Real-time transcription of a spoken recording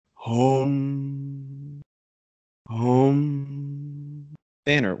Home. Home.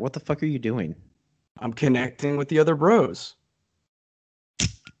 Banner, what the fuck are you doing? I'm connecting with the other bros.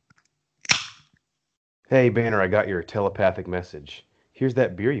 Hey, Banner, I got your telepathic message. Here's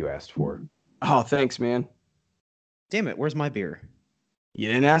that beer you asked for. Oh, thanks, man. Damn it, where's my beer? You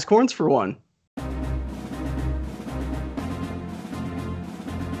didn't ask Horns for one.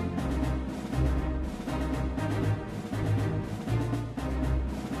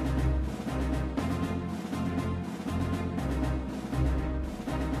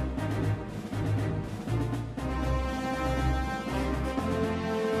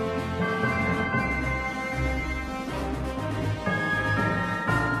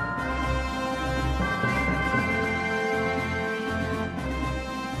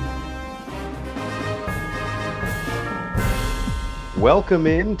 Welcome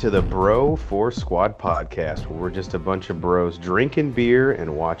in to the Bro 4 Squad podcast, where we're just a bunch of bros drinking beer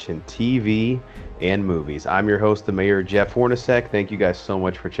and watching TV and movies. I'm your host, the Mayor, Jeff Hornacek. Thank you guys so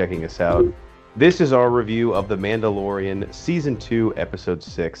much for checking us out. This is our review of The Mandalorian Season 2, Episode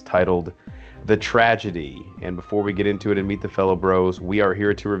 6, titled The Tragedy. And before we get into it and meet the fellow bros, we are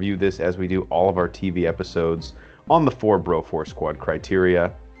here to review this as we do all of our TV episodes on the 4 Bro 4 Squad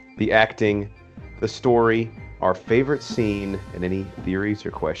criteria: the acting, the story, our favorite scene, and any theories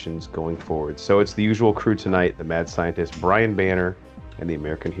or questions going forward. So it's the usual crew tonight: the mad scientist Brian Banner and the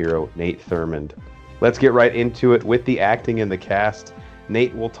American hero Nate Thurmond. Let's get right into it with the acting and the cast.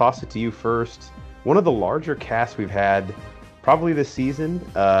 Nate, we'll toss it to you first. One of the larger casts we've had probably this season,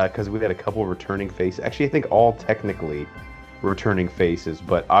 because we've had a couple of returning faces. Actually, I think all technically returning faces,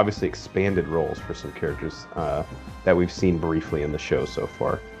 but obviously expanded roles for some characters that we've seen briefly in the show so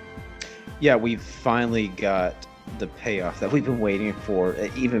far. Yeah, we finally got the payoff that we've been waiting for,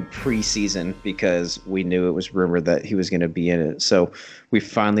 even pre-season, because we knew it was rumored that he was going to be in it. So we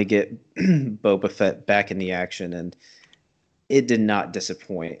finally get Boba Fett back in the action, and it did not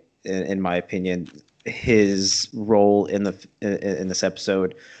disappoint, in my opinion. His role in this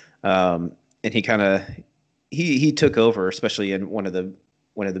episode, and he kind of he took over, especially in one of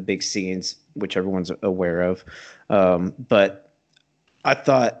the big scenes, which everyone's aware of. But I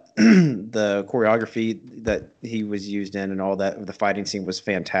thought the choreography that he was used in and all that, the fighting scene was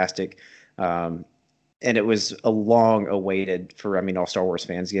fantastic. And it was a long awaited for, all Star Wars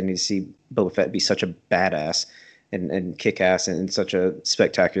fans getting to see Boba Fett be such a badass and kick ass in such a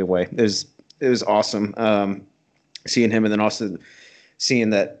spectacular way. It was awesome. Seeing him, and then also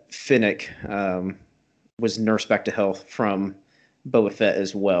seeing that Finnick was nursed back to health from Boba Fett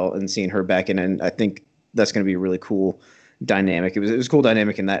as well, and seeing her back in, and I think that's going to be a really cool dynamic. It was a cool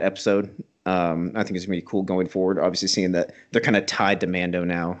dynamic in that episode. I think it's gonna be cool going forward. Obviously, seeing that they're kind of tied to Mando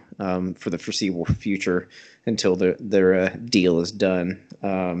now for the foreseeable future until their deal is done.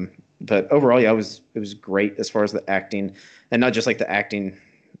 But overall, yeah, it was great as far as the acting, and not just like the acting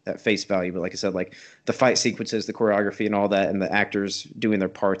at face value, but like I said, like the fight sequences, the choreography, and all that, and the actors doing their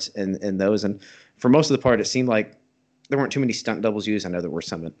parts in those. And for most of the part, it seemed like there weren't too many stunt doubles used. I know there were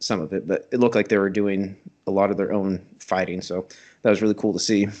some of it, but it looked like they were doing a lot of their own fighting. So that was really cool to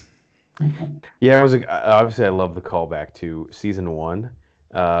see. Yeah, obviously I love the callback to season 1,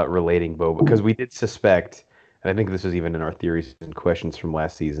 relating Boba, because we did suspect, and I think this was even in our theories and questions from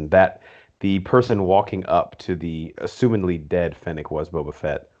last season, that the person walking up to the assumedly dead Fennec was Boba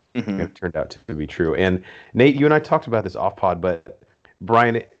Fett. Mm-hmm. It turned out to be true. And Nate, you and I talked about this off pod, but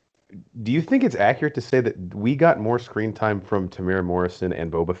Brian, do you think it's accurate to say that we got more screen time from Tamira Morrison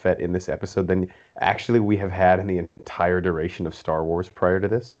and Boba Fett in this episode than actually we have had in the entire duration of Star Wars prior to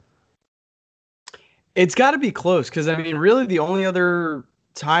this? It's got to be close, because, really the only other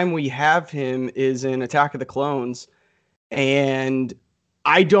time we have him is in Attack of the Clones, and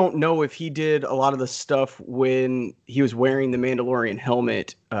I don't know if he did a lot of the stuff when he was wearing the Mandalorian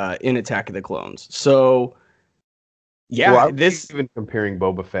helmet in Attack of the Clones. So, yeah, well, even comparing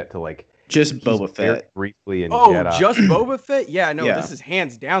Boba Fett to like just Boba Fett briefly in Jedi. Just Boba Fett? Yeah, no, yeah. This is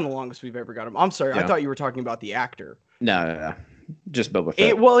hands down the longest we've ever got him. I'm sorry, yeah. I thought you were talking about the actor. No. Just Boba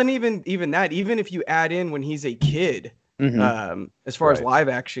Fett. And even that, even if you add in when he's a kid, mm-hmm. As far as live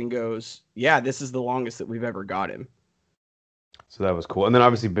action goes, yeah, this is the longest that we've ever got him. So that was cool. And then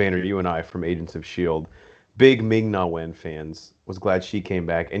obviously Banner, you and I from Agents of S.H.I.E.L.D., big Ming-Na Wen fans, was glad she came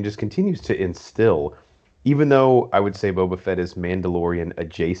back and just continues to instill, even though I would say Boba Fett is Mandalorian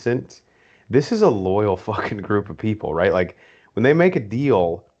adjacent, this is a loyal fucking group of people, right? Like, when they make a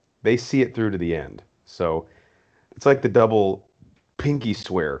deal, they see it through to the end. So it's like the double pinky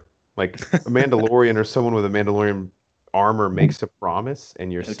swear. Like a Mandalorian or someone with a Mandalorian armor makes a promise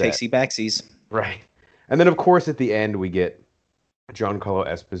and you're set. Takesy backsies. Right. And then, of course, at the end, we get Giancarlo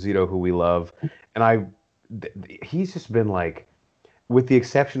Esposito, who we love, and he's just been like, with the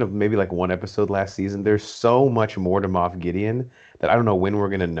exception of maybe like one episode last season, there's so much more to Moff Gideon that I don't know when we're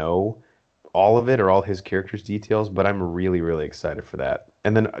gonna know all of it or all his character's details, but I'm really, really excited for that.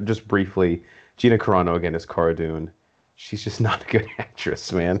 And then just briefly, Gina Carano again as Cara Dune. She's just not a good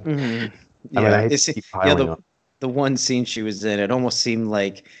actress, man. Mm-hmm. Yeah, I mean, I hate to keep piling on. The one scene she was in, it almost seemed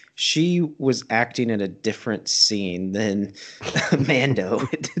like she was acting in a different scene than Mando.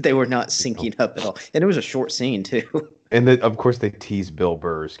 They were not syncing up at all. And it was a short scene, too. And of course, they tease Bill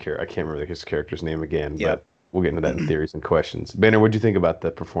Burr's character. I can't remember his character's name again, but we'll get into that in theories and questions. Banner, what do you think about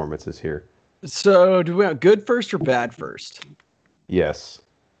the performances here? So, do we want good first or bad first? Yes.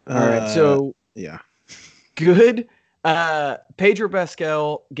 All right. So, yeah. Good. Pedro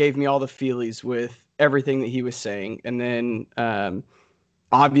Pascal gave me all the feelies with everything that he was saying. And then,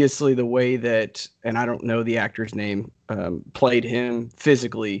 obviously, the way that, and I don't know the actor's name, played him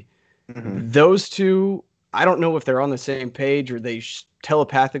physically. Mm-hmm. Those two, I don't know if they're on the same page or they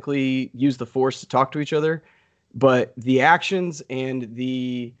telepathically use the Force to talk to each other. But the actions and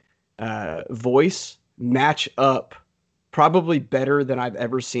the voice match up probably better than I've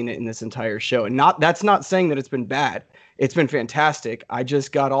ever seen it in this entire show. And that's not saying that it's been bad. It's been fantastic. I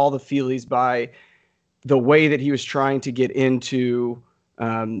just got all the feelies by the way that he was trying to get into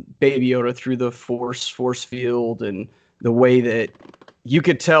Baby Yoda through the force field, and the way that you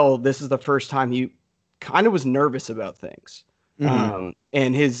could tell this is the first time he kind of was nervous about things. Mm-hmm.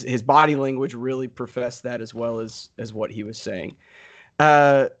 And his body language really professed that as well as what he was saying.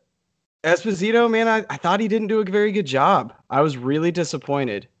 Esposito, man, I thought he didn't do a very good job. I was really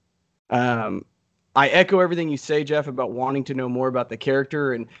disappointed. I echo everything you say, Jeff, about wanting to know more about the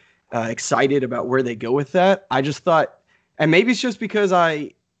character and excited about where they go with that. I just thought, and maybe it's just because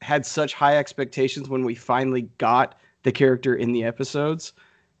I had such high expectations when we finally got the character in the episodes.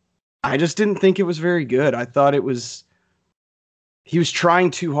 I just didn't think it was very good. I thought he was trying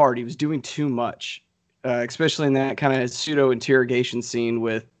too hard. He was doing too much. Especially in that kind of pseudo-interrogation scene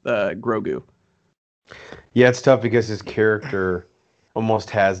with Grogu. Yeah, it's tough because his character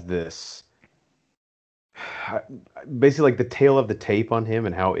almost has this... basically like the tail of the tape on him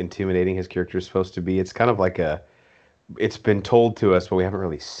and how intimidating his character is supposed to be. It's kind of like it's been told to us, but we haven't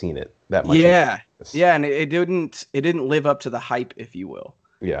really seen it that much. Yeah, and it didn't live up to the hype, if you will.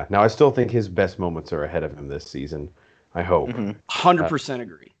 Yeah, now I still think his best moments are ahead of him this season. I hope. 100%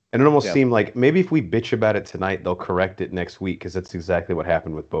 agree. And it almost seemed like maybe if we bitch about it tonight, they'll correct it next week, because that's exactly what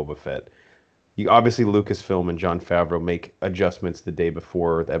happened with Boba Fett. Obviously, Lucasfilm and Jon Favreau make adjustments the day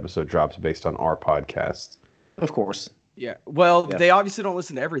before the episode drops based on our podcast. Of course. Yeah. Well, they obviously don't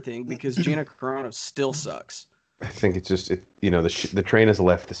listen to everything because Gina Carano still sucks. I think it's just the train has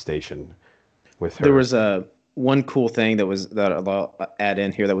left the station with her. There was one cool thing that I'll add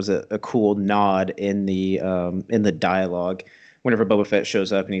in here that was a cool nod in the dialogue. Whenever Boba Fett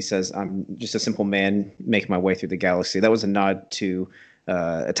shows up and he says, "I'm just a simple man making my way through the galaxy," that was a nod to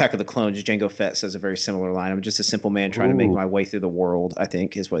Attack of the Clones. Jango Fett says a very similar line. "I'm just a simple man trying to make my way through the world," I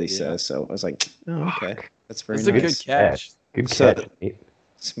think is what he says. So I was like, "Oh, okay, that's very nice." A good catch. Good catch.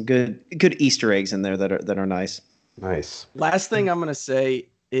 Some good Easter eggs in there that are nice. Nice. Last thing I'm gonna say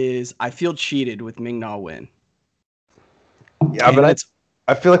is I feel cheated with Ming-Na Wen. Yeah, but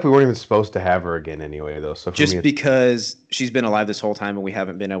I feel like we weren't even supposed to have her again anyway, though. So just because she's been alive this whole time and we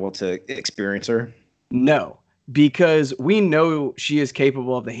haven't been able to experience her? No, because we know she is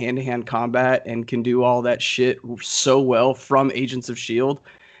capable of the hand-to-hand combat and can do all that shit so well from Agents of S.H.I.E.L.D.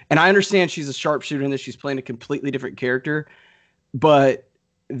 And I understand she's a sharpshooter and that she's playing a completely different character, but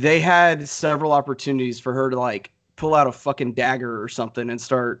they had several opportunities for her to like pull out a fucking dagger or something and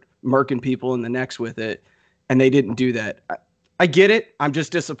start murking people in the necks with it, and they didn't do that. I get it. I'm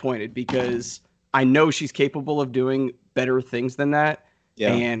just disappointed because I know she's capable of doing better things than that,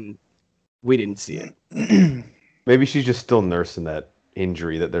 and we didn't see it. Maybe she's just still nursing that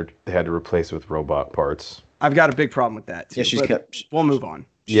injury that they had to replace with robot parts. I've got a big problem with that, too. Yeah, we'll move on.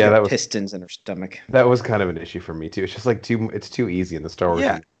 That was pistons in her stomach. That was kind of an issue for me, too. It's just like it's too easy in the Star Wars.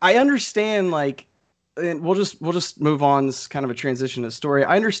 Yeah, I understand, like, and we'll just move on. This is kind of a transition to the story.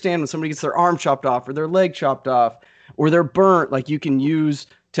 I understand when somebody gets their arm chopped off or their leg chopped off or they're burnt, like you can use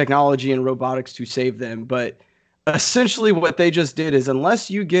technology and robotics to save them. But essentially what they just did is unless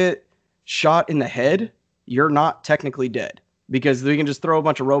you get shot in the head, you're not technically dead because they can just throw a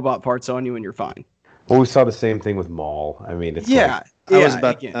bunch of robot parts on you and you're fine. Well, we saw the same thing with Maul. I mean, it's I was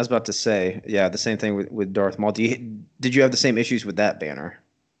about to say, the same thing with Darth Maul. Did you have the same issues with that Banner,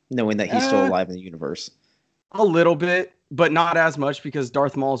 knowing that he's still alive in the universe? A little bit, but not as much because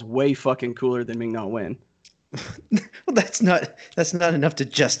Darth Maul is way fucking cooler than Ming-Na Wen. Well, that's not enough to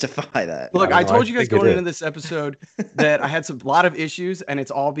justify that. Look, I told you guys going it into this episode that I had a lot of issues, and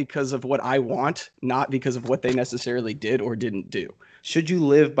it's all because of what I want, not because of what they necessarily did or didn't do. Should you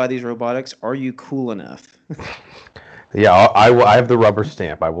live by these robotics? Are you cool enough? Yeah, I have the rubber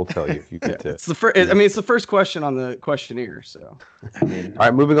stamp. I will tell you if you get to. It's the first. I mean, it's the first question on the questionnaire. So, I mean, All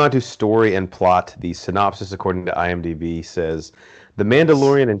right, moving on to story and plot. The synopsis, according to IMDb, says the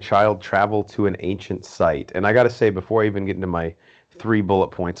Mandalorian and child travel to an ancient site. And I got to say, before I even get into my 3 bullet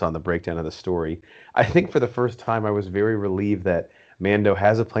points on the breakdown of the story, I think for the first time I was very relieved that Mando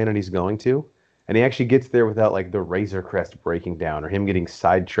has a planet he's going to, and he actually gets there without like the Razor Crest breaking down or him getting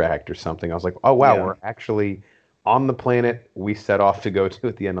sidetracked or something. I was like, oh wow, Yeah. we're actually on the planet we set off to go to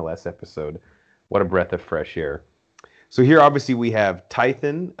at the end of last episode. What a breath of fresh air. So here, obviously, we have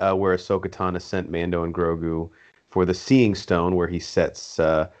Tython, where Ahsoka Tano sent Mando and Grogu for the Seeing Stone, where he sets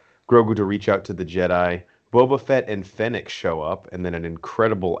Grogu to reach out to the Jedi. Boba Fett and Fennec show up, and then an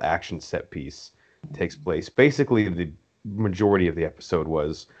incredible action set piece takes place. Basically, the majority of the episode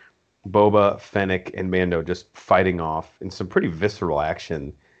was Boba, Fennec, and Mando just fighting off in some pretty visceral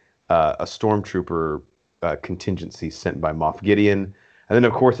action a stormtrooper contingency sent by Moff Gideon. And then,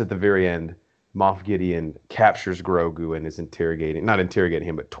 of course, at the very end, Moff Gideon captures Grogu and is not interrogating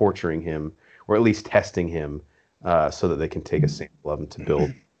him, but torturing him, or at least testing him so that they can take a sample of him to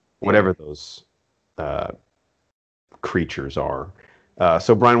build whatever those creatures are.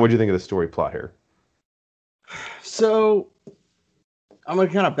 So, Brian, what do you think of the story plot here? So I'm going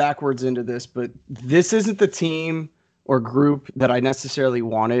to kind of backwards into this, but this isn't the team or group that I necessarily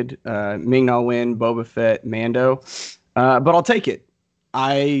wanted. Ming-Na Wen, Boba Fett, Mando. But I'll take it.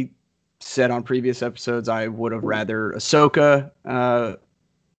 I said on previous episodes I would have rather Ahsoka,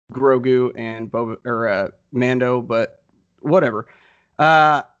 Grogu, and Mando, but whatever.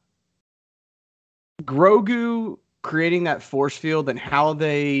 Grogu creating that force field and how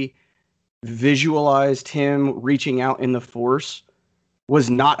they visualized him reaching out in the force was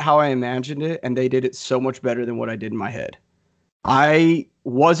not how I imagined it, and they did it so much better than what I did in my head. I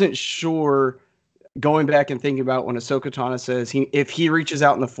wasn't sure, going back and thinking about when Ahsoka Tano says if he reaches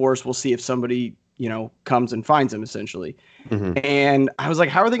out in the force, we'll see if somebody, comes and finds him, essentially. Mm-hmm. And I was like,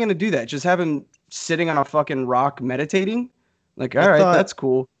 how are they going to do that? Just have him sitting on a fucking rock meditating? Like, all right, that's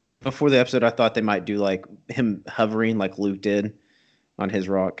cool. Before the episode, I thought they might do like him hovering like Luke did on his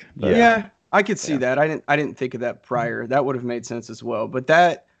rock. But yeah, I could see that. I didn't think of that prior. That would have made sense as well. But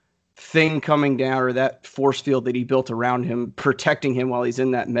that thing coming down, or that force field that he built around him, protecting him while he's in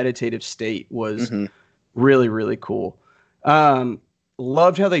that meditative state, was really, really cool.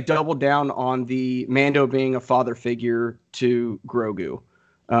 Loved how they doubled down on the Mando being a father figure to Grogu.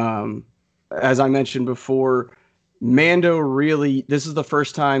 As I mentioned before, Mando really, this is the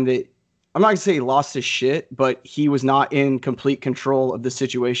first time that, I'm not going to say he lost his shit, but he was not in complete control of the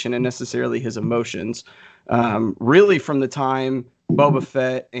situation and necessarily his emotions. Really from the time Boba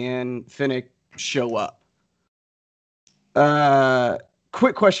Fett and Fennec show up.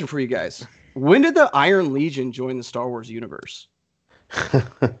 Quick question for you guys. When did the Iron Legion join the Star Wars universe?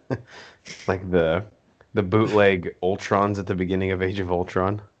 Like the bootleg Ultrons at the beginning of Age of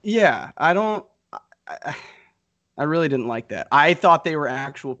Ultron. Yeah, I really didn't like that. I thought they were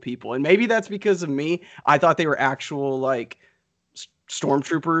actual people, and maybe that's because of me. I thought they were actual like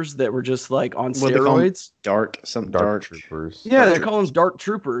stormtroopers that were just like on steroids. Dark troopers. Yeah, they call them dark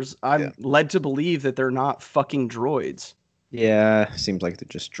troopers. I'm led to believe that they're not fucking droids. Yeah, seems like they're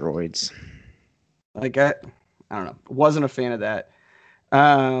just droids. Like I don't know. Wasn't a fan of that.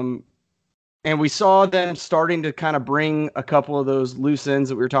 And we saw them starting to kind of bring a couple of those loose ends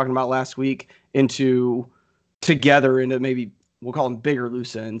that we were talking about last week together into maybe we'll call them bigger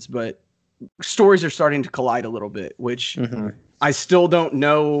loose ends, but stories are starting to collide a little bit, which I still don't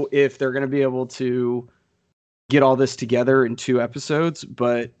know if they're going to be able to get all this together in 2 episodes,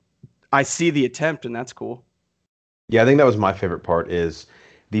 but I see the attempt, and that's cool. Yeah, I think that was my favorite part, is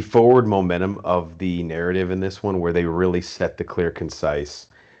the forward momentum of the narrative in this one, where they really set the clear, concise,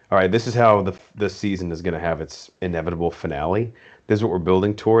 all right, this is how the season is going to have its inevitable finale. This is what we're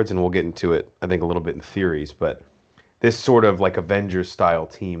building towards, and we'll get into it, I think, a little bit in theories, but this sort of like Avengers-style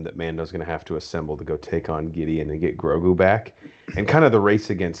team that Mando's going to have to assemble to go take on Gideon and get Grogu back, and kind of the race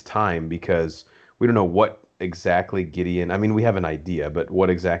against time, because we don't know what exactly Gideon, I mean, we have an idea, but what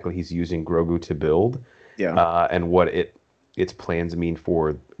exactly he's using Grogu to build, and what its plans mean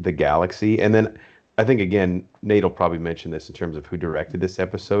for the galaxy. And then I think, again, Nate will probably mention this in terms of who directed this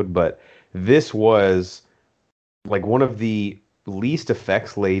episode, but this was like one of the least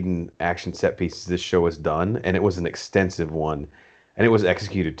effects-laden action set pieces this show has done, and it was an extensive one, and it was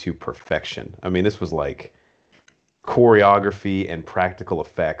executed to perfection. I mean, this was like choreography and practical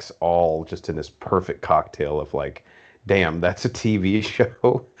effects all just in this perfect cocktail of like, damn, that's a TV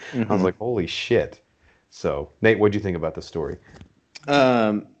show. I was like, holy shit. So, Nate, what'd you think about the story?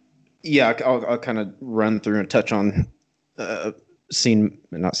 Yeah, I'll kind of run through and touch on not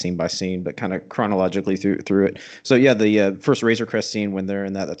scene by scene, but kind of chronologically through it. So yeah, the first Razor Crest scene when they're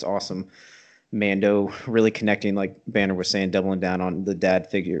in that's awesome. Mando really connecting, like Banner was saying, doubling down on the dad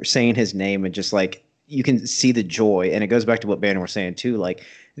figure, saying his name, and just like you can see the joy. And it goes back to what Banner was saying too, like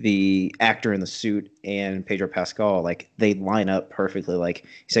the actor in the suit and Pedro Pascal, like they line up perfectly. Like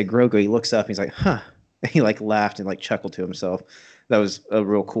he said, Grogu, he looks up, and he's like, huh. And he like laughed and like chuckled to himself. That was a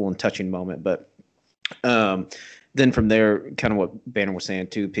real cool and touching moment. But then from there, kind of what Banner was saying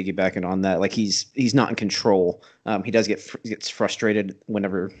too, piggybacking on that, like he's not in control. He does gets frustrated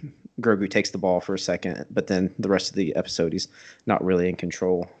whenever Grogu takes the ball for a second, but then the rest of the episode, he's not really in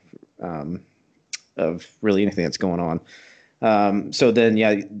control of really anything that's going on. So then,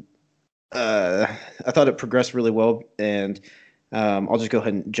 yeah, I thought it progressed really well, and I'll just go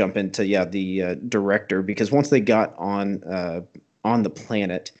ahead and jump into the director, because once they got on the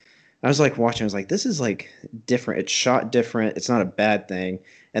planet, I was like watching. I was like, this is like different. It's shot different. It's not a bad thing.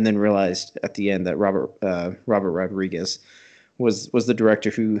 And then realized at the end that Robert Rodriguez was the director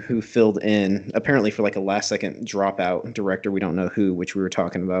who filled in apparently for like a last second dropout director. We don't know who, which we were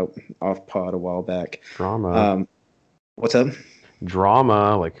talking about off pod a while back. Drama. What's up?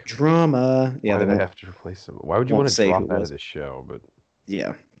 Drama. Yeah, why do they have to replace him? Why would you want to drop out of this show? But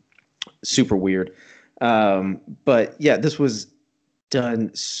yeah, super weird. But yeah, this was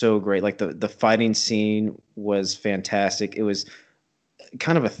done so great. Like the fighting scene was fantastic. It was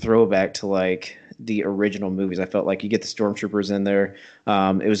kind of a throwback to like the original movies. I felt like you get the stormtroopers in there.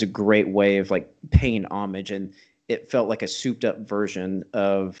 It was a great way of like paying homage, and it felt like a souped up version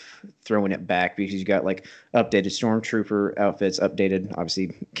of throwing it back, because you got like updated stormtrooper outfits, updated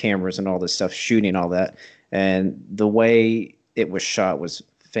obviously cameras and all this stuff, shooting all that. And the way it was shot was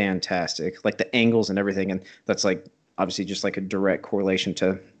fantastic, like the angles and everything. And that's like obviously just like a direct correlation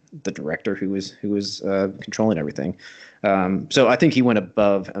to the director who was controlling everything. So I think he went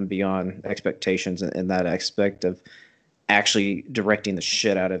above and beyond expectations in that aspect of actually directing the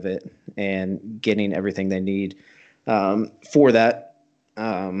shit out of it and getting everything they need for that.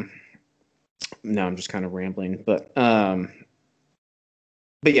 Now I'm just kind of rambling, but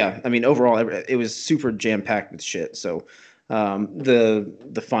yeah, I mean, overall, it was super jam packed with shit. So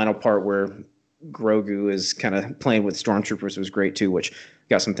the final part where Grogu is kind of playing with stormtroopers was great too, which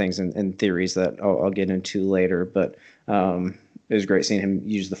got some things and theories that I'll get into later. But it was great seeing him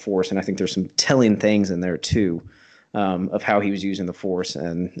use the Force, and I think there's some telling things in there too of how he was using the Force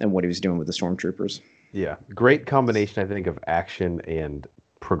and what he was doing with the stormtroopers. Yeah, great combination, I think, of action and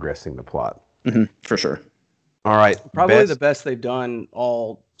progressing the plot. Mm-hmm, for sure. All right, probably the best they've done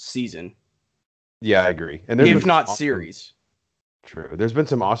all season. Yeah, I agree. And if not series. True. There's been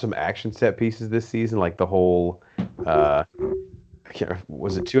some awesome action set pieces this season, like the whole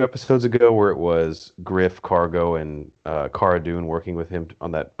was it 2 episodes ago where it was Griff, Cargo, and Cara Dune working with him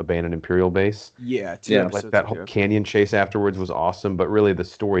on that abandoned Imperial base? Yeah, like that whole canyon chase afterwards was awesome, but really the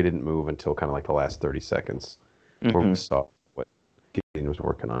story didn't move until kind of like the last 30 seconds where we saw what Gideon was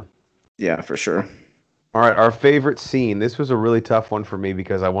working on. Yeah, for sure. All right, our favorite scene. This was a really tough one for me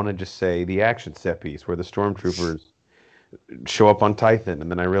because I want to just say the action set piece where the stormtroopers show up on Tython,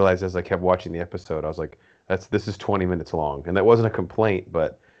 and then I realized as I kept watching the episode, I was like, this is 20 minutes long. And that wasn't a complaint,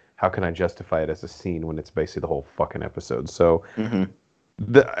 but how can I justify it as a scene when it's basically the whole fucking episode? So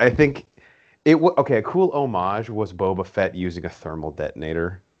I think a cool homage was Boba Fett using a thermal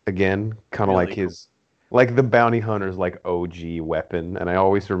detonator again, kind of really like the bounty hunter's like OG weapon. And I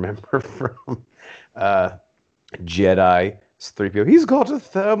always remember from Jedi 3PO, he's got a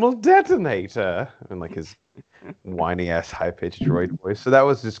thermal detonator, and like his whiny ass high pitched droid voice. So that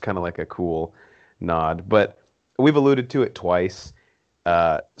was just kind of like a cool nod. But we've alluded to it twice,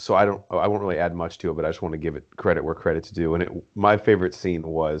 so I won't really add much to it. But I just want to give it credit where credit's due. And my favorite scene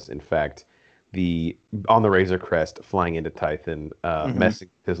was, in fact, on the Razor Crest flying into Tython, messing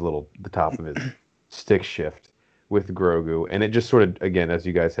with the top of his stick shift with Grogu, and it just sort of, again, as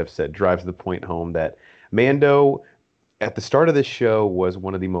you guys have said, drives the point home that Mando at the start of this show was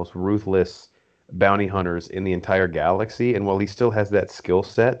one of the most ruthless bounty hunters in the entire galaxy, and while he still has that skill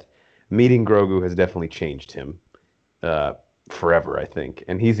set, meeting Grogu has definitely changed him forever, I think.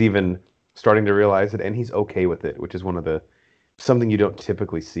 And he's even starting to realize it, and he's okay with it, which is something you don't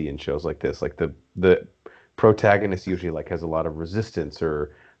typically see in shows like this. Like the protagonist usually like has a lot of resistance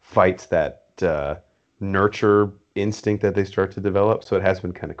or fights that nurture instinct that they start to develop. So it has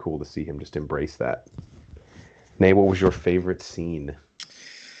been kind of cool to see him just embrace that. Nate, what was your favorite scene?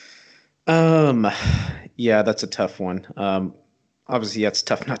 Yeah, that's a tough one. Obviously, yeah, it's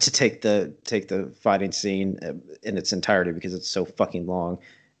tough not to take the fighting scene in its entirety because it's so fucking long,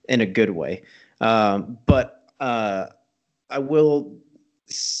 in a good way. But I will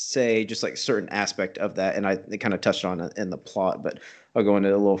say just like certain aspect of that, and I kind of touched on it in the plot, but I'll go into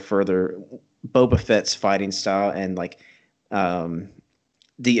it a little further. Boba Fett's fighting style and like um,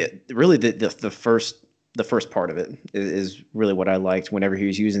 the first part of it is really what I liked. Whenever he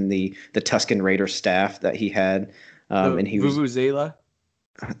was using the Tusken Raider staff that he had, The and he was Vuvuzela.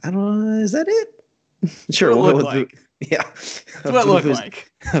 I don't know, is that it? Sure, What it we'll go looked with like. yeah, That's what it looked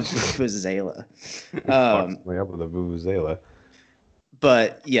like. Vuvuzela. Fucks me up with a vuvuzela.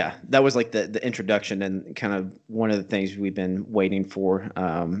 But yeah, that was like the introduction and kind of one of the things we've been waiting for.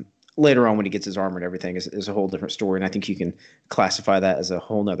 Later on, when he gets his armor and everything, is a whole different story, and I think you can classify that as a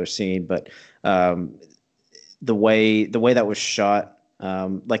whole nother scene. But the way that was shot,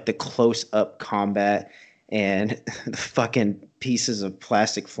 like the close up combat and the fucking pieces of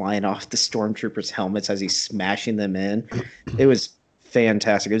plastic flying off the stormtroopers' helmets as he's smashing them in, it was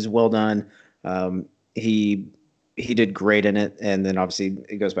fantastic. It was well done. He did great in it, and then obviously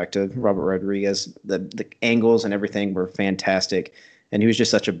it goes back to Robert Rodriguez. The angles and everything were fantastic, and he was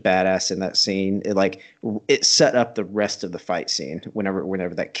just such a badass in that scene. It set up the rest of the fight scene.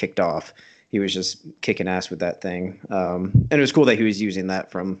 Whenever that kicked off, he was just kicking ass with that thing, and it was cool that he was using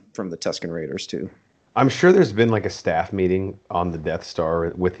that from the Tusken Raiders too. I'm sure there's been like a staff meeting on the Death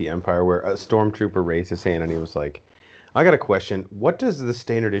Star with the Empire where a stormtrooper raised his hand and he was like, I got a question. What does the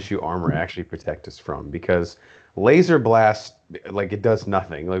standard issue armor actually protect us from? Because laser blast, like, it does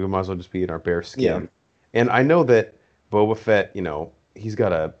nothing. Like, we might as well just be in our bare skin. Yeah. And I know that Boba Fett, he's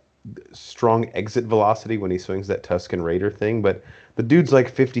got a strong exit velocity when he swings that Tusken Raider thing, but the dude's like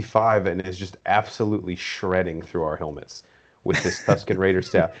 55 and is just absolutely shredding through our helmets with this Tusken Raider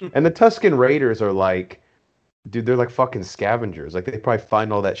staff. And the Tusken Raiders are like, dude, they're like fucking scavengers. Like, they probably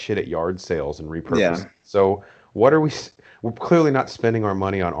find all that shit at yard sales and repurpose it. So what are we? We're clearly not spending our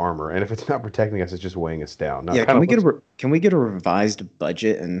money on armor, and if it's not protecting us, it's just weighing us down. Now, Yeah, can we get a revised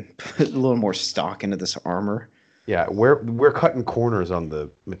budget and put a little more stock into this armor? Yeah, we're cutting corners on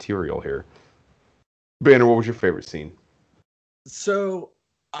the material here. Banner, what was your favorite scene? So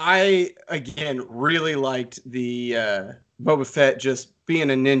I again really liked the Boba Fett just being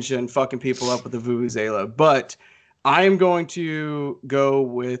a ninja and fucking people up with the Vuvuzela, but I am going to go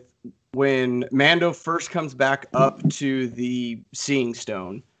with when Mando first comes back up to the Seeing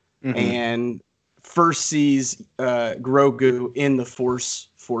Stone and first sees Grogu in the force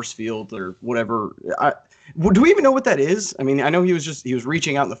field or whatever. Do we even know what that is? I mean, I know he was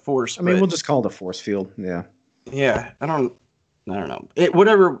reaching out in the force. I mean, we'll just call it a force field. Yeah. Yeah, I don't know.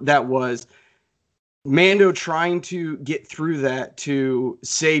 Whatever that was, Mando trying to get through that to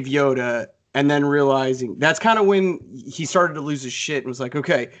save Yoda, and then realizing that's kind of when he started to lose his shit and was like,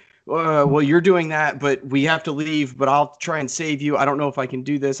 okay, well, you're doing that, but we have to leave, but I'll try and save you. I don't know if I can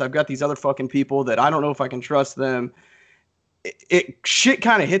do this. I've got these other fucking people that I don't know if I can trust them. Shit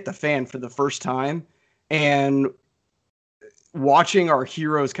kind of hit the fan for the first time, and watching our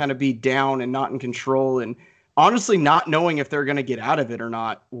heroes kind of be down and not in control and honestly not knowing if they're going to get out of it or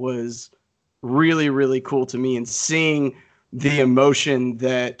not was really, really cool to me. And seeing the emotion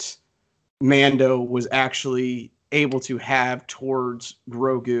that Mando was actually able to have towards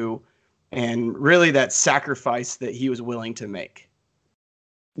Grogu and really that sacrifice that he was willing to make.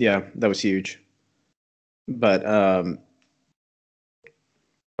 Yeah, that was huge. But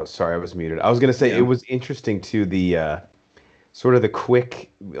sorry, I was muted. I was going to say it was interesting too, the sort of the quick,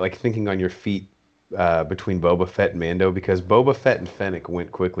 like, thinking on your feet between Boba Fett and Mando, because Boba Fett and Fennec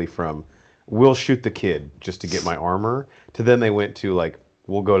went quickly from we'll shoot the kid just to get my armor to then they went to like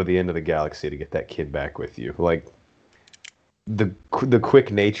we'll go to the end of the galaxy to get that kid back with you. Like the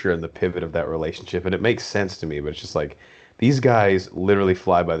quick nature and the pivot of that relationship, and it makes sense to me, but it's just like these guys literally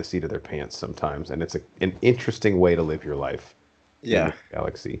fly by the seat of their pants sometimes, and it's an interesting way to live your life. Yeah. In the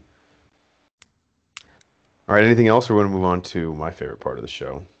galaxy. All right, anything else, or we want to move on to my favorite part of the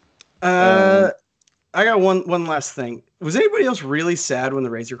show? I got one last thing. Was anybody else really sad when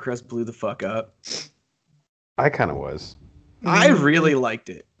the Razor Crest blew the fuck up? I kind of was. I really liked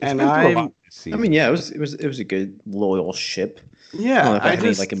it, and I mean, yeah, it was a good loyal ship. Yeah, I don't know if I had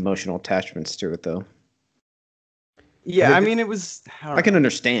any like emotional attachments to it though. Yeah, I mean, it was. I can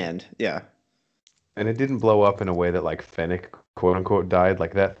understand. Yeah, and it didn't blow up in a way that like Fennec, quote unquote, died.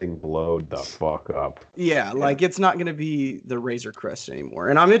 Like that thing blowed the fuck up. Yeah, like it's not going to be the Razor Crest anymore,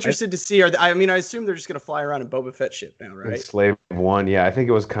 and I'm interested to see. I assume they're just going to fly around in Boba Fett ship now, right? Slave One, yeah. I think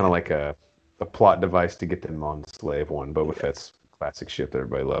it was kind of like a a plot device to get them on Slave One, Boba Fett's classic ship that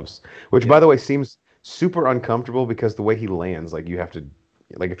everybody loves. Which, by the way, seems super uncomfortable because the way he lands, like you have to,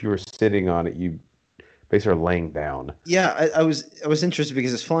 like if you were sitting on it, you basically are laying down. Yeah, I was interested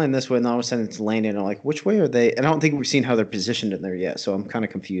because it's flying this way, and all of a sudden it's landing. And I'm like, which way are they? And I don't think we've seen how they're positioned in there yet, so I'm kind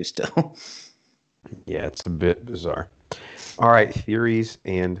of confused still. Yeah, it's a bit bizarre. All right, theories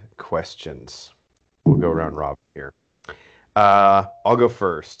and questions. We'll go around Rob here. I'll go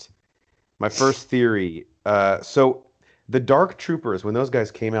first. My first theory. So the Dark Troopers, when those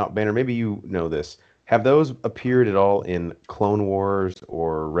guys came out, Banner, maybe you know this. Have those appeared at all in Clone Wars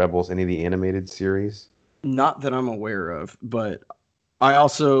or Rebels, any of the animated series? Not that I'm aware of, but I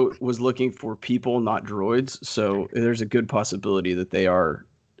also was looking for people, not droids. So there's a good possibility that they are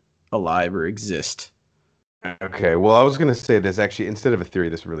alive or exist. Okay, well, I was going to say this actually, instead of a theory,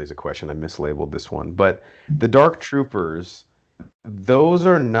 this really is a question. I mislabeled this one. But the Dark Troopers, those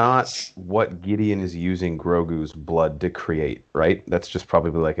are not what Gideon is using Grogu's blood to create, right? That's just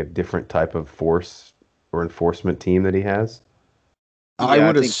probably like a different type of force or enforcement team that he has. I Yeah,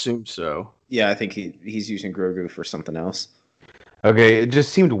 would think- assume so. Yeah, I think he's using Grogu for something else. Okay, it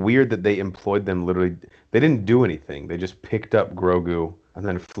just seemed weird that they employed them literally. They didn't do anything. They just picked up Grogu and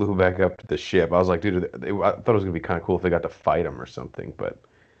then flew back up to the ship. I was like, dude, I thought it was going to be kind of cool if they got to fight him or something, but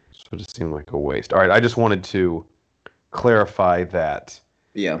it just seemed like a waste. All right, I just wanted to clarify that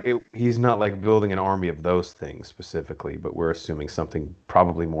Yeah. he's not like building an army of those things specifically, but we're assuming something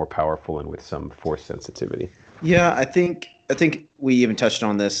probably more powerful and with some force sensitivity. Yeah, I think we even touched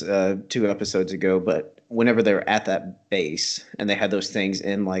on this 2 episodes ago, but whenever they're at that base and they had those things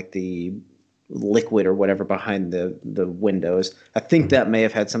in like the liquid or whatever behind the windows, I think that may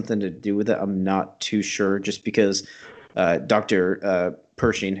have had something to do with it. I'm not too sure, just because Dr.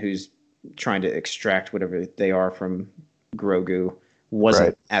 Pershing, who's trying to extract whatever they are from Grogu,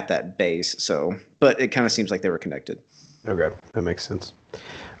 wasn't at that base. So, but it kind of seems like they were connected. Okay, that makes sense.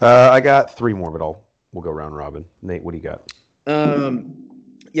 I got 3 more, but we'll go round robin. Nate, what do you got?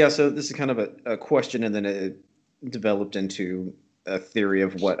 Yeah, so this is kind of a question, and then it developed into a theory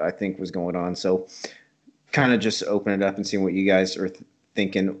of what I think was going on. So kind of just open it up and seeing what you guys are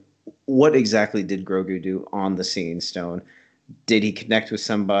thinking. What exactly did Grogu do on the Seeing Stone? Did he connect with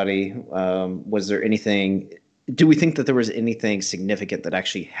somebody? Was there anything? Do we think that there was anything significant that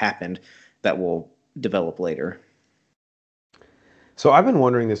actually happened that will develop later? So I've been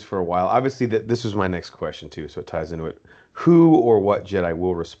wondering this for a while. Obviously, this was my next question too, so it ties into it. Who or what Jedi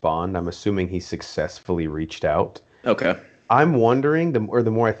will respond? I'm assuming he successfully reached out. Okay. I'm wondering, the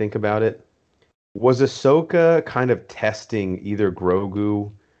more I think about it, was Ahsoka kind of testing either Grogu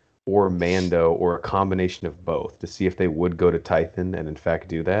or Mando or a combination of both to see if they would go to Tython and in fact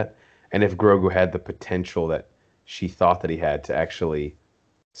do that? And if Grogu had the potential that she thought that he had to actually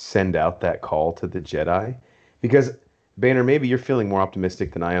send out that call to the Jedi? Because, Banner, maybe you're feeling more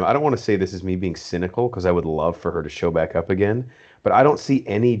optimistic than I am. I don't want to say this is me being cynical because I would love for her to show back up again, but I don't see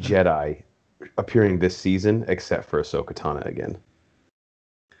any Jedi appearing this season except for Ahsoka Tano again.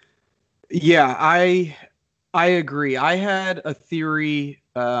 Yeah, I agree. I had a theory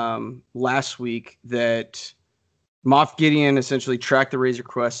last week that Moff Gideon essentially tracked the Razor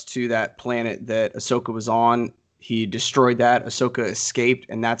Crest to that planet that Ahsoka was on. He destroyed that. Ahsoka escaped,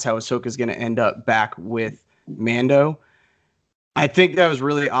 and that's how Ahsoka's going to end up back with Mando. I think that was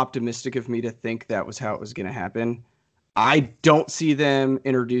really optimistic of me to think that was how it was going to happen. I don't see them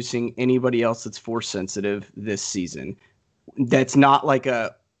introducing anybody else that's force sensitive this season. That's not like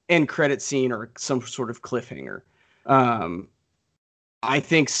a end credit scene or some sort of cliffhanger. I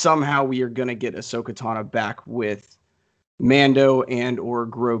think somehow we are going to get Ahsoka Tano back with Mando and or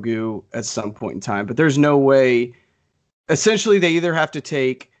Grogu at some point in time, but there's no way. Essentially, they either have to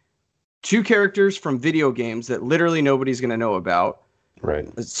take 2 characters from video games that literally nobody's going to know about. Right.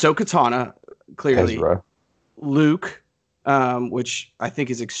 Ahsoka Tano, clearly. Ezra. Luke, which I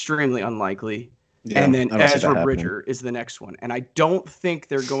think is extremely unlikely. Yeah, and then I don't see that Ezra happening. Bridger is the next one. And I don't think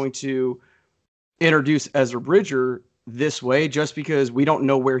they're going to introduce Ezra Bridger this way just because we don't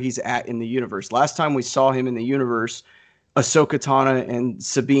know where he's at in the universe. Last time we saw him in the universe, Ahsoka Tano and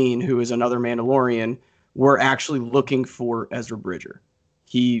Sabine, who is another Mandalorian, were actually looking for Ezra Bridger.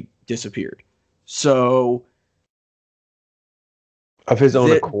 He disappeared. So Of his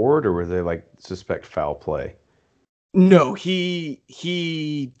own accord, or were they like suspect foul play? no,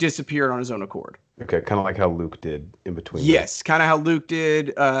 he disappeared on his own accord. Okay, kind of like how Luke did in between. Yes, kind of how Luke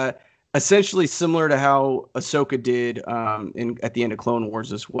did. Essentially similar to how Ahsoka did at the end of Clone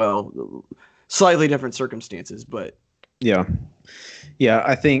Wars as well. Slightly different circumstances, but Yeah. Yeah,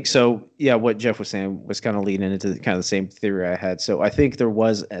 I think so. Yeah, what Jeff was saying was kind of leading into kind of the same theory I had. So I think there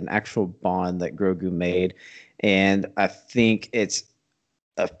was an actual bond that Grogu made, and I think it's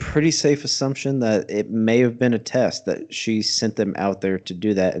a pretty safe assumption that it may have been a test that she sent them out there to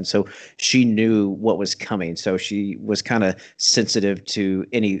do that, and so she knew what was coming. So she was kind of sensitive to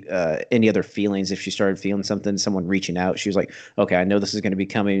any other feelings. If she started feeling something, someone reaching out, she was like, "Okay, I know this is going to be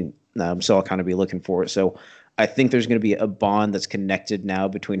coming, so I'll kind of be looking for it." So I think there's going to be a bond that's connected now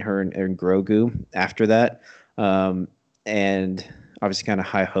between her and Grogu after that, and obviously kind of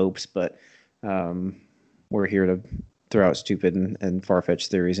high hopes, but we're here to throw out stupid and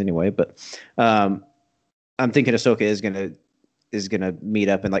far-fetched theories anyway. But I'm thinking Ahsoka is gonna meet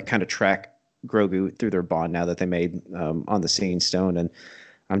up and like kind of track Grogu through their bond now that they made on the Seeing Stone, and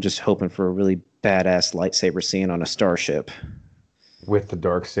I'm just hoping for a really badass lightsaber scene on a starship with the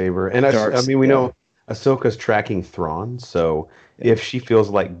dark saber. And I mean, we know Ahsoka's tracking Thrawn, so if she feels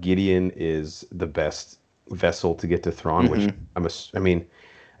like Gideon is the best vessel to get to Thrawn, which I mean,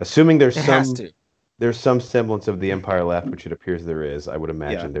 assuming there's some semblance of the Empire left, which it appears there is, I would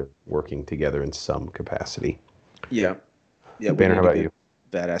imagine they're working together in some capacity. Yeah. Yeah. Banner, how about you?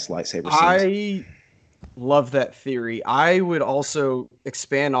 Badass lightsaber I scenes. love that theory. I would also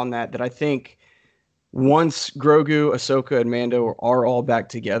expand on that I think once Grogu, Ahsoka, and Mando are all back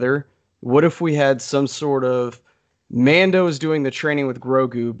together, what if we had some sort of Mando is doing the training with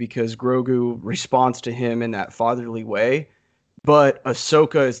Grogu because Grogu responds to him in that fatherly way, but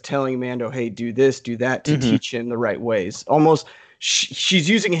Ahsoka is telling Mando, hey, do this, do that to teach him the right ways. Almost, she's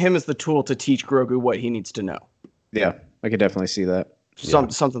using him as the tool to teach Grogu what he needs to know. Yeah, I could definitely see that.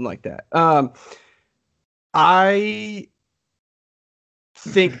 Something like that. I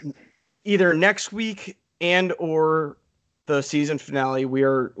think either next week and or the season finale,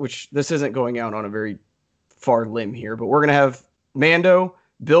 which this isn't going out on a very far limb here, but we're going to have Mando,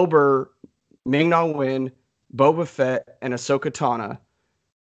 Bill Burr, Ming-Na Wen, Boba Fett, and Ahsoka Tano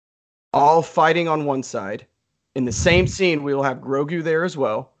all fighting on one side. In the same scene, we will have Grogu there as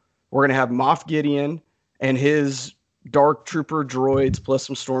well. We're going to have Moff Gideon and his Dark Trooper droids plus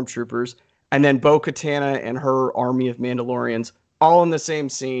some stormtroopers, and then Bo-Katan and her army of Mandalorians all in the same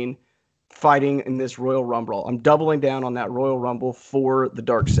scene fighting in this Royal Rumble. I'm doubling down on that Royal Rumble for the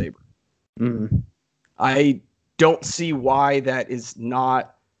Darksaber. I don't see why that is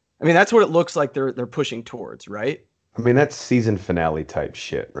not. I mean, that's what it looks like they're pushing towards, right? I mean, that's season finale type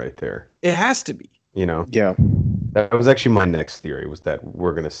shit right there. It has to be. You know? Yeah. That was actually my next theory, was that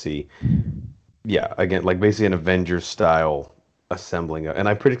we're going to see, again, like basically an Avengers style assembling. And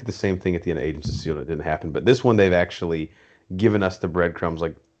I predicted the same thing at the end of Agents of S.H.I.E.L.D. It didn't happen. But this one, they've actually given us the breadcrumbs.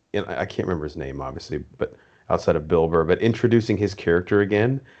 Like, I can't remember his name, obviously, but outside of Bill Burr. But introducing his character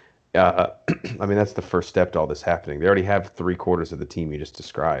again, I mean, that's the first step to all this happening. They already have 3/4 of the team you just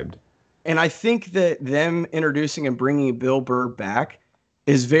described. And I think that them introducing and bringing Bill Burr back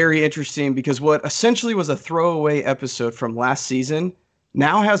is very interesting because what essentially was a throwaway episode from last season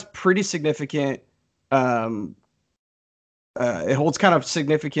now has pretty significant, it holds kind of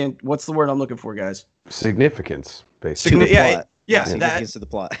significant, what's the word I'm looking for, guys? Significance, basically. Significance to the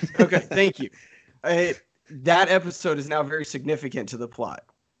plot. Okay, thank you. That episode is now very significant to the plot.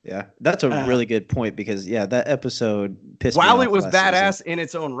 Yeah, that's a really good point because, that episode pissed me off. While it was badass season. in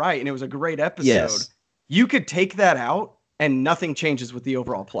its own right, and it was a great episode, you could take that out and nothing changes with the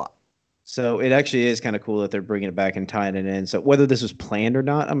overall plot. So it actually is kind of cool that they're bringing it back and tying it in. So whether this was planned or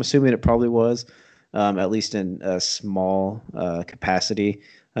not, I'm assuming it probably was, at least in a small capacity.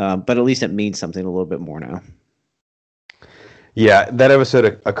 But at least it means something a little bit more now. Yeah, that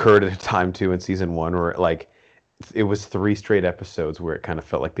episode occurred at a time, too, in season 1 where, it was 3 straight episodes where it kind of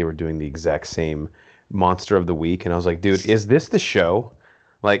felt like they were doing the exact same monster of the week. And I was like, dude, is this the show?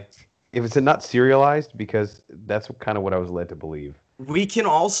 Like, if it's not serialized, because that's kind of what I was led to believe. We can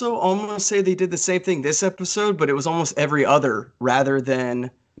also almost say they did the same thing this episode, but it was almost every other rather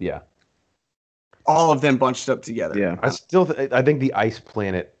than all of them bunched up together. Yeah. I think the Ice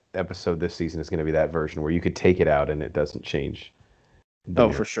Planet episode this season is going to be that version where you could take it out and it doesn't change.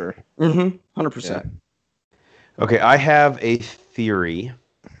 For sure. 100%. Yeah. Okay, I have a theory.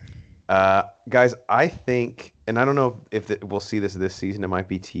 Guys, I think, and I don't know if we'll see this season, it might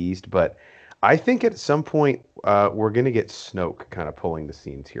be teased, but I think at some point we're going to get Snoke kind of pulling the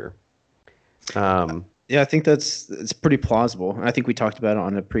scenes here. I think it's pretty plausible. I think we talked about it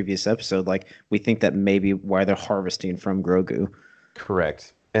on a previous episode. Like, we think that maybe why they're harvesting from Grogu.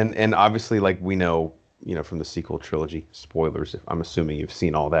 Correct. And obviously, like, we know, from the sequel trilogy, spoilers, I'm assuming you've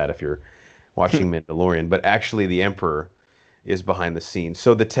seen all that if you're watching Mandalorian, but actually the Emperor is behind the scenes.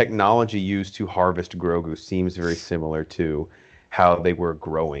 So the technology used to harvest Grogu seems very similar to how they were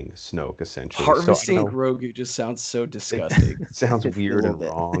growing Snoke, essentially. Harvesting So I don't know. Grogu just sounds so disgusting. It sounds A weird little and bit.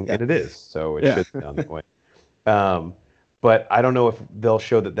 wrong, Yeah. and it is. So it Yeah. should sound that way. Um, but I don't know if they'll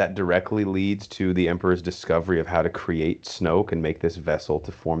show that that directly leads to the Emperor's discovery of how to create Snoke and make this vessel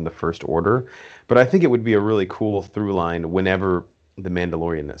to form the First Order. But I think it would be a really cool through line whenever the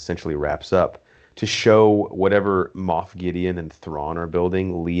Mandalorian essentially wraps up to show whatever Moff Gideon and Thrawn are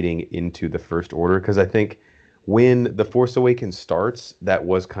building leading into the First Order. Because I think when The Force Awakens starts, that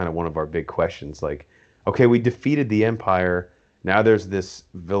was kind of one of our big questions. Like, okay, we defeated the Empire. Now there's this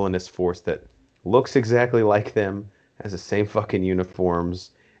villainous force that looks exactly like them, has the same fucking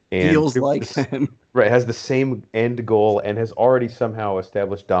uniforms, and Feels like him. right, has the same end goal, and has already somehow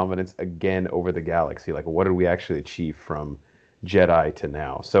established dominance again over the galaxy. Like, what did we actually achieve from Jedi to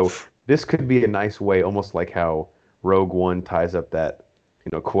now? So this could be a nice way, almost like how Rogue One ties up that,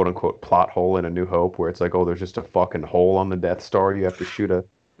 quote unquote plot hole in A New Hope, where it's like, oh, there's just a fucking hole on the Death Star you have to shoot a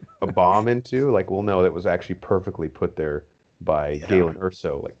bomb into. Like, well, no, that was actually perfectly put there by Galen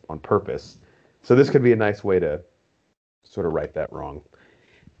Erso, like on purpose. So this could be a nice way to sort of right that wrong.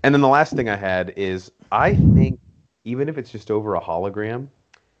 And then the last thing I had is I think even if it's just over a hologram,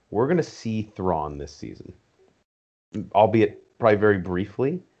 we're going to see Thrawn this season, albeit probably very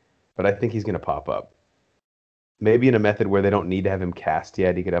briefly, but I think he's going to pop up. Maybe in a method where they don't need to have him cast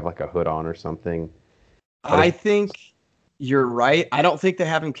yet. He could have like a hood on or something. I think you're right. I don't think they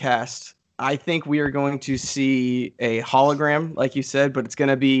have him cast. I think we are going to see a hologram, like you said, but it's going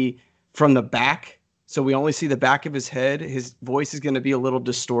to be from the back. So we only see the back of his head. His voice is going to be a little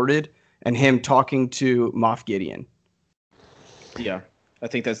distorted, and him talking to Moff Gideon. Yeah, I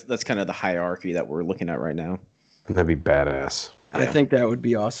think that's kind of the hierarchy that we're looking at right now. That'd be badass. I think that would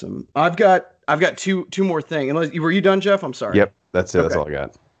be awesome. I've got two more things. Were you done, Jeff? I'm sorry. Yep, that's it. Okay. That's all I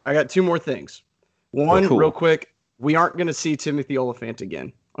got. I got two more things. One, cool. real quick, we aren't going to see Timothy Olyphant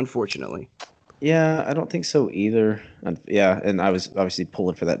again, unfortunately. Yeah, I don't think so either. Yeah, and I was obviously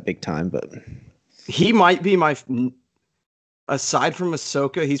pulling for that big time, but He might be aside from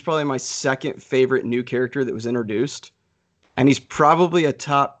Ahsoka, he's probably my second favorite new character that was introduced. And he's probably a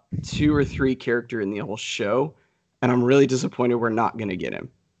top 2 or 3 character in the whole show. And I'm really disappointed we're not going to get him.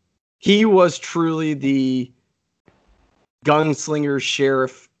 He was truly the gunslinger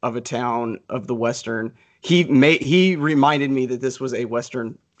sheriff of a town of the Western. He reminded me that this was a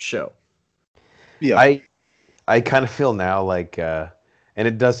Western show. yeah, I kind of feel now like, and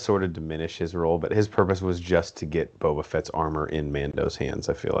it does sort of diminish his role, but his purpose was just to get Boba Fett's armor in Mando's hands,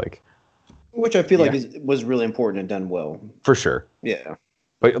 I feel like. which I feel like was really important and done well. For sure. Yeah.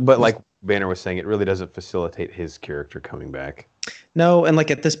 But like Banner was saying, it really doesn't facilitate his character coming back. No, and like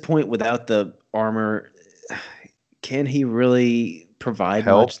at this point, without the armor, can he really provide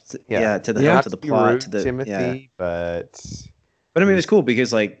Help? much? To the Not help to the be plot, rude, to the Timothy, but But I mean, it's cool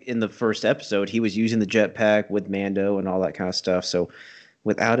because like in the first episode, he was using the jetpack with Mando and all that kind of stuff. So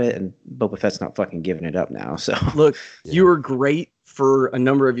without it, and Boba Fett's not fucking giving it up now. So Look, you were great for a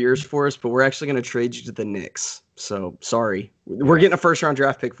number of years for us, but we're actually going to trade you to the Knicks. So sorry. We're getting a first round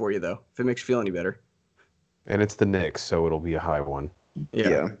draft pick for you, though, if it makes you feel any better. and it's the Knicks, so it'll be a high one.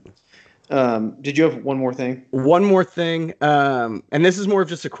 yeah. Did you have one more thing? One more thing, and this is more of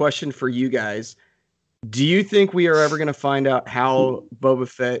just a question for you guys. Do you think we are ever going to find out how Boba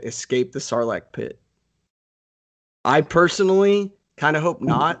Fett escaped the Sarlacc pit? I personally kind of hope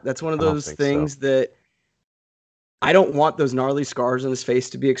not. That's one of I don't those think things that I don't want those gnarly scars on his face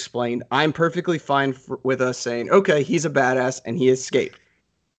to be explained. I'm perfectly fine with us saying, okay, he's a badass and he escaped.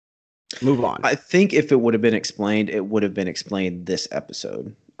 Move on. I think if it would have been explained, it would have been explained this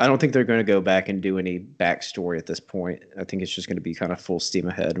episode. I don't think they're going to go back and do any backstory at this point. I think it's just going to be kind of full steam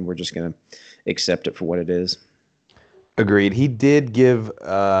ahead, and we're just going to accept it for what it is. Agreed. He did give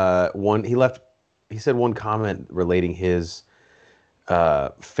one. He said one comment relating his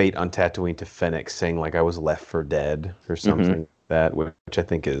fate on Tatooine to Fennec, saying like I was left for dead or something like that, which I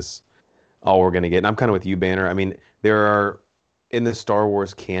think is all we're gonna get. And I'm kind of with you, Banner. I mean, there are in the Star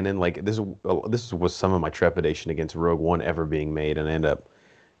Wars canon, like this was some of my trepidation against Rogue One ever being made, and I end up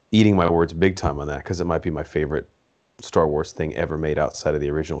eating my words big time on that because it might be my favorite Star Wars thing ever made outside of the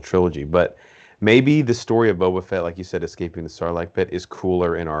original trilogy. But maybe the story of Boba Fett, like you said, escaping the Sarlacc pit, is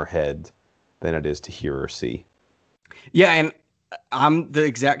cooler in our head than it is to hear or see. Yeah, and I'm the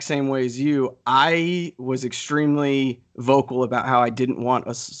exact same way as you. I was extremely vocal about how I didn't want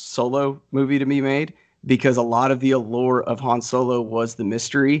a Solo movie to be made because a lot of the allure of Han Solo was the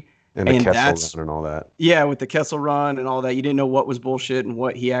mystery. And the Kessel Run and all that. Yeah, with the Kessel Run and all that. You didn't know what was bullshit and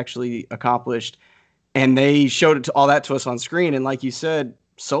what he actually accomplished. And they showed it to all that to us on screen. And like you said,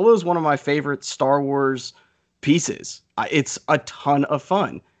 Solo is one of my favorite Star Wars pieces. It's a ton of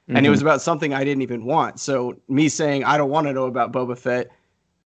fun. And it was about something I didn't even want. So me saying I don't want to know about Boba Fett.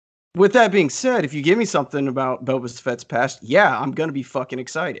 With that being said, if you give me something about Boba Fett's past, yeah, I'm going to be fucking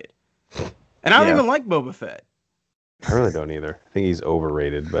excited. And I don't even like Boba Fett. I really don't either. I think he's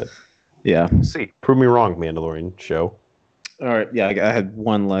overrated, but yeah. See, prove me wrong, Mandalorian show. All right, yeah, I had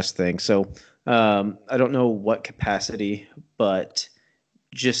one last thing. So I don't know what capacity, but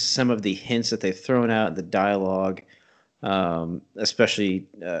just some of the hints that they've thrown out, the dialogue, especially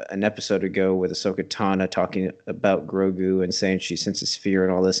an episode ago with Ahsoka Tano talking about Grogu and saying she senses fear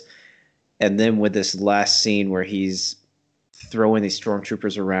and all this. And then with this last scene where he's throwing these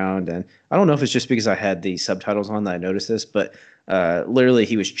stormtroopers around, and I don't know if it's just because I had the subtitles on that I noticed this, but literally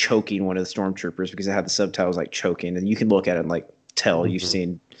he was choking one of the stormtroopers because I had the subtitles like choking, and you can look at it and like tell you've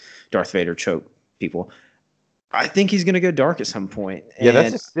seen Darth Vader choke people. I think he's going to go dark at some point. Yeah,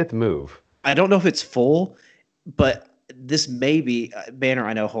 that's a Sith move. I don't know if it's full, but this may be Banner.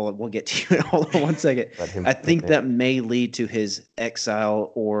 I know. Hold on, we'll get to you. Hold on one second. I think that may lead to his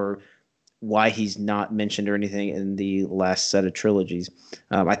exile or why he's not mentioned or anything in the last set of trilogies.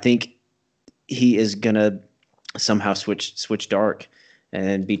 I think he is gonna somehow switch dark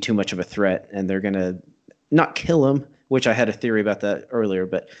and be too much of a threat, and they're gonna not kill him, which I had a theory about that earlier,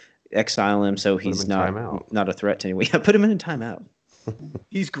 but exile him so he's not a threat to anyone. Yeah, put him in a timeout.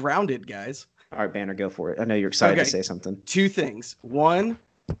 He's grounded, guys. All right, Banner, go for it. I know you're excited to say something. Two things. One,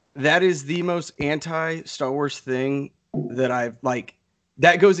 that is the most anti-Star Wars thing that I've like.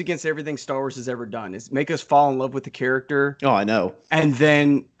 That goes against everything Star Wars has ever done. Is make us fall in love with the character. Oh, I know. And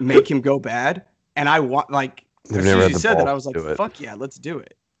then make him go bad. And I want like as soon as you said that, I was like, fuck yeah, let's do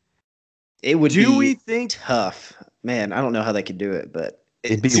it. It would be tough. Man, I don't know how they could do it, but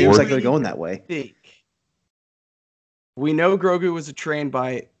it seems like they're going that way. We know Grogu was trained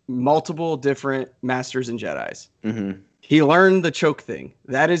by multiple different masters and Jedis. Mm-hmm. He learned the choke thing.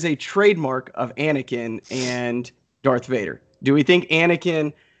 That is a trademark of Anakin and Darth Vader. Do we think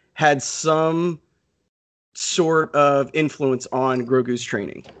Anakin had some sort of influence on Grogu's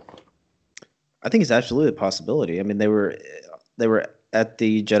training? I think it's absolutely a possibility. I mean, they were at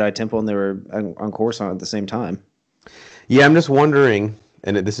the Jedi Temple and they were on Coruscant at the same time. Yeah, I'm just wondering,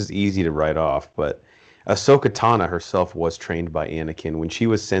 and this is easy to write off, but Ahsoka Tano herself was trained by Anakin. When she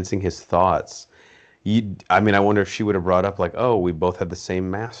was sensing his thoughts, I wonder if she would have brought up like, oh, we both had the same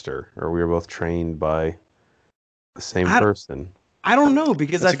master, or we were both trained by the same person. I don't know,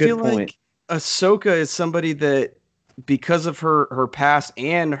 because I feel like Ahsoka is somebody that, because of her past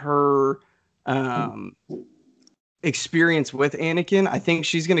and her experience with Anakin, I think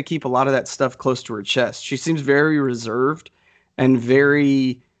she's going to keep a lot of that stuff close to her chest. She seems very reserved and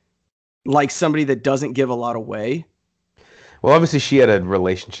very like somebody that doesn't give a lot away. Well, obviously she had a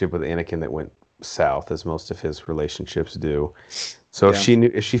relationship with Anakin that went south, as most of his relationships do. So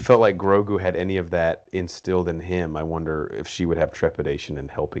if she felt like Grogu had any of that instilled in him, I wonder if she would have trepidation in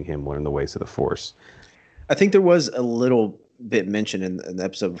helping him learn the ways of the Force. I think there was a little bit mentioned in the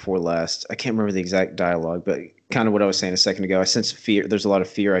episode before last. I can't remember the exact dialogue, but kind of what I was saying a second ago. I sense fear. There's a lot of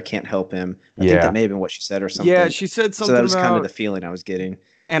fear. I can't help him. I think that may have been what she said or something. Yeah, she said something. So that was kind of the feeling I was getting.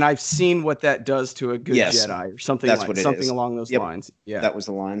 And I've seen what that does to a good Jedi or something along those lines. Yeah, that was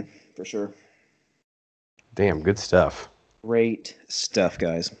the line for sure. Damn, good stuff. Great stuff,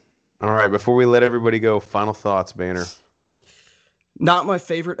 guys. All right, before we let everybody go, final thoughts, Banner. Not my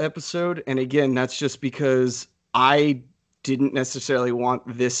favorite episode, and again, that's just because I didn't necessarily want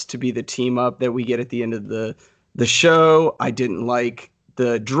this to be the team up that we get at the end of the show. I didn't like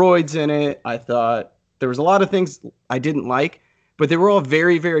the droids in it. I thought there was a lot of things I didn't like, but they were all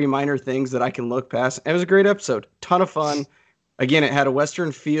very, very minor things that I can look past. It was a great episode. Ton of fun. Again, it had a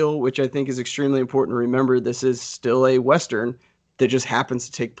Western feel, which I think is extremely important to remember. This is still a Western that just happens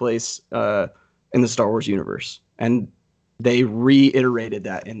to take place in the Star Wars universe. And they reiterated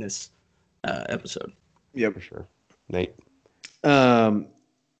that in this episode. Yeah, for sure. Nate?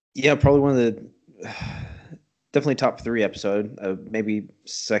 Yeah, probably one of the definitely top 3 episode, maybe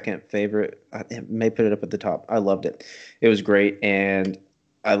second favorite. I may put it up at the top. I loved it. It was great, and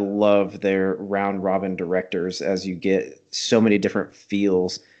I love their round robin directors as you get so many different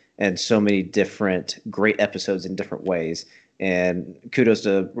feels and so many different great episodes in different ways. And kudos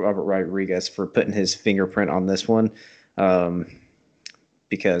to Robert Rodriguez for putting his fingerprint on this one,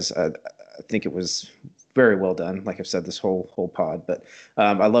 because I think it was very well done. Like I've said, this whole pod, but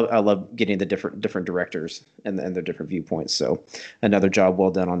I love getting the different directors and their different viewpoints. So another job well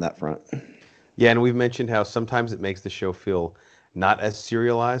done on that front. Yeah, and we've mentioned how sometimes it makes the show feel not as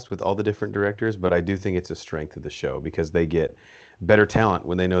serialized with all the different directors, but I do think it's a strength of the show because they get better talent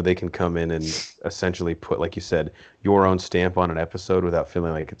when they know they can come in and essentially put, like you said, your own stamp on an episode without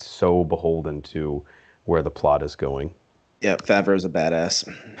feeling like it's so beholden to where the plot is going. Yeah, Favreau's a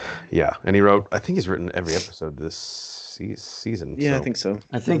badass. Yeah, and I think he's written every episode this season. Yeah, I think so.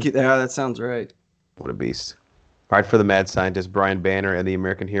 I think, yeah, that sounds right. What a beast. All right, for the mad scientist Brian Banner and the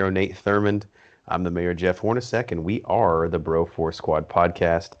American hero Nate Thurmond, I'm the Mayor Jeff Hornacek, and we are the Bro Force Squad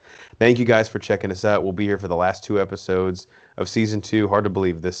podcast. Thank you guys for checking us out. We'll be here for the last 2 episodes of season 2. Hard to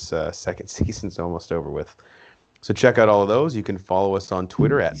believe this second season's almost over with. So check out all of those. You can follow us on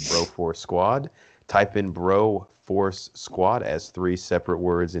Twitter at Bro Force Squad. Type in Bro Force Squad as 3 separate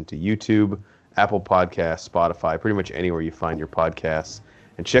words into YouTube, Apple Podcasts, Spotify, pretty much anywhere you find your podcasts.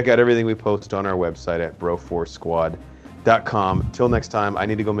 And check out everything we post on our website at broforcesquad.com. Till next time, I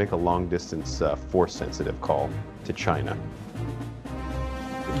need to go make a long-distance force-sensitive call to China.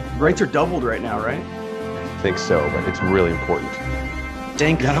 Rates are doubled right now, right? I think so, but it's really important.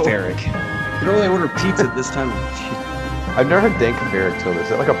 Dank No. Varric. You can only order pizza this time of I've never heard Dank Varric till this. Is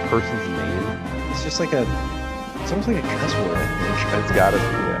that like a person's name? It's just like it's almost like a cuss word, I think. It's gotta be,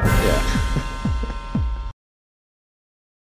 yeah. Yeah.